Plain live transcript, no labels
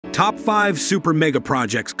Top 5 super mega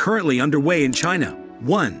projects currently underway in China.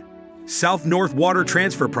 1. South-North Water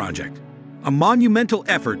Transfer Project. A monumental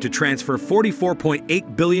effort to transfer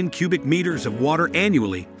 44.8 billion cubic meters of water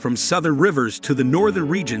annually from southern rivers to the northern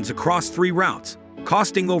regions across 3 routes,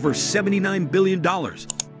 costing over $79 billion. 2.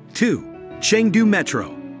 Chengdu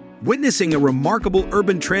Metro. Witnessing a remarkable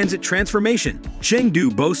urban transit transformation,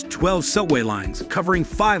 Chengdu boasts 12 subway lines covering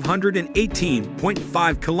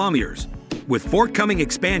 518.5 kilometers, with forthcoming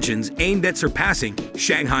expansions aimed at surpassing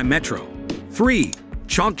Shanghai Metro. 3.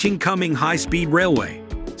 Chongqing and Kunming High-Speed Railway,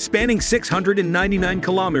 spanning 699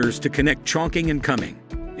 kilometers to connect Chongqing and Kunming,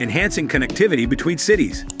 enhancing connectivity between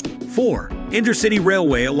cities. 4. Intercity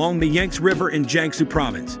Railway along the Yangtze River in Jiangsu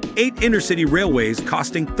Province, 8 intercity railways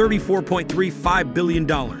costing $34.35 billion.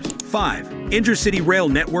 5. Intercity Rail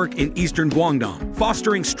Network in eastern Guangdong,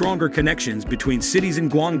 fostering stronger connections between cities in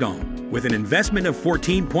Guangdong, with an investment of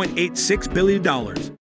 $14.86 billion.